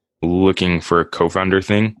looking for a co-founder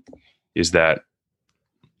thing, is that,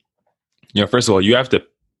 first of all, you have to,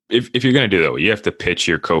 if you're going to do that, you have to pitch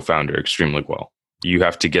your co-founder extremely well. You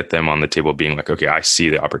have to get them on the table being like, okay, I see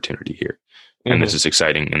the opportunity here. And this is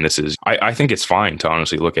exciting. And this is, I think it's fine to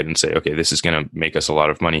honestly look at it and say, okay, this is going to make us a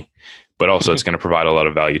lot of money, but also it's going to provide a lot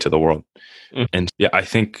of value to the world. And yeah, I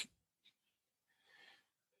think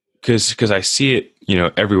because I see it,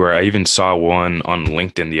 everywhere. I even saw one on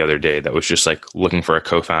LinkedIn the other day that was just like looking for a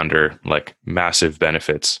co-founder, like massive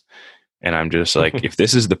benefits. And I'm just like, if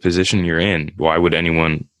this is the position you're in, why would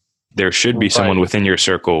anyone, there should be someone within your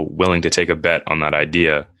circle willing to take a bet on that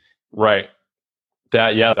idea. Right.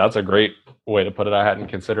 That's a great way to put it. I hadn't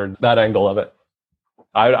considered that angle of it.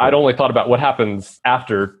 I'd only thought about what happens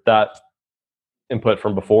after that input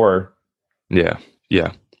from before. Yeah.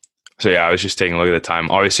 So yeah, I was just taking a look at the time.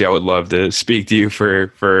 Obviously, I would love to speak to you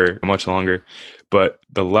for much longer. But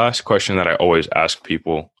the last question that I always ask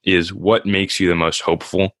people is, what makes you the most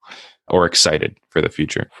hopeful or excited for the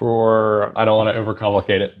future? I don't want to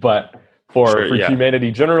overcomplicate it, but for humanity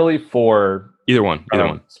generally, for either one.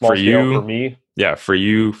 Small for scale, you, for me. Yeah, for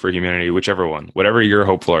you, for humanity, whichever one, whatever you're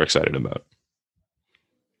hopeful or excited about.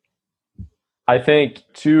 I think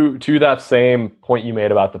to that same point you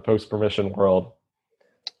made about the post-permission world,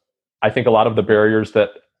 I think a lot of the barriers that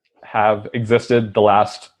have existed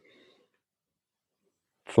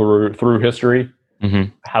through history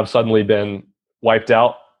have suddenly been wiped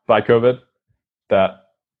out by COVID. That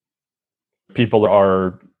people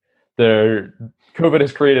COVID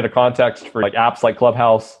has created a context for like apps like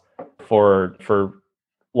Clubhouse, for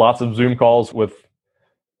lots of Zoom calls with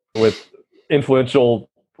influential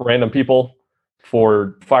random people,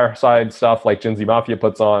 for fireside stuff like Gen Z Mafia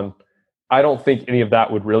puts on. I don't think any of that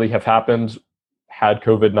would really have happened had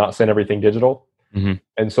COVID not sent everything digital.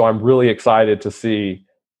 And so I'm really excited to see,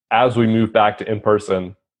 as we move back to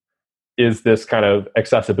in-person, is this kind of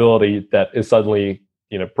accessibility that is suddenly,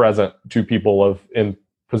 present to people in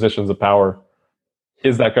positions of power.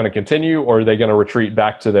 Is that going to continue, or are they going to retreat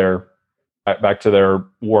back to their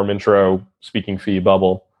warm intro speaking fee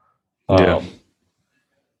bubble? But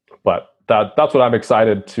that's what I'm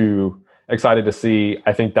excited to see.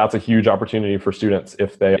 I think that's a huge opportunity for students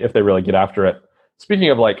if they really get after it. Speaking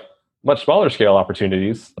of like much smaller scale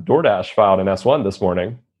opportunities, DoorDash filed an S1 this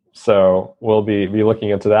morning. So we'll be looking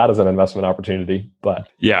into that as an investment opportunity. But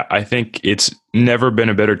yeah, I think it's never been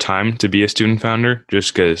a better time to be a student founder,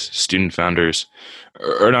 just because student founders,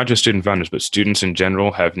 or not just student founders, but students in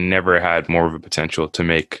general, have never had more of a potential to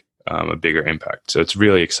make a bigger impact. So it's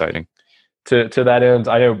really exciting. To that end,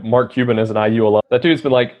 I know Mark Cuban is an IU alum. That dude's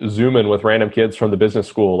been like Zooming with random kids from the business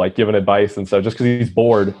school, like giving advice and stuff, just because he's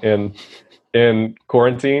bored in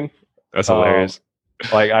quarantine. That's hilarious.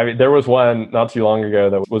 There was one not too long ago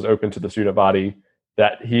that was open to the student body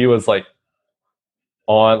that he was like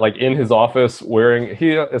on, like in his office wearing,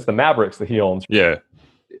 it's the Mavericks that he owns. Yeah.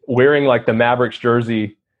 Wearing like the Mavericks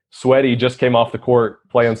jersey, sweaty, just came off the court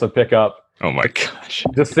playing some pickup. Oh my gosh.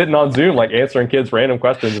 Just sitting on Zoom, like answering kids random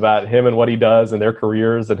questions about him and what he does and their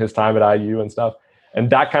careers and his time at IU and stuff. And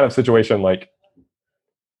that kind of situation, like,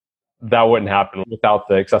 that wouldn't happen without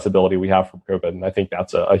the accessibility we have from COVID. And I think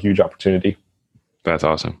that's a huge opportunity. That's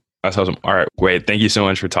awesome. That's awesome. All right, Wade, thank you so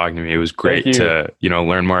much for talking to me. It was great to,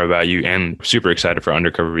 learn more about you, and super excited for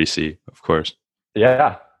Undercover VC, of course.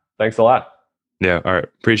 Yeah. Thanks a lot. Yeah. All right.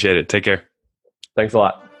 Appreciate it. Take care. Thanks a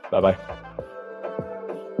lot. Bye-bye.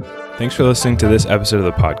 Thanks for listening to this episode of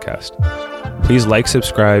the podcast. Please like,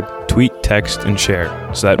 subscribe, tweet, text, and share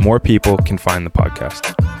so that more people can find the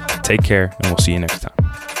podcast. Take care, and we'll see you next time.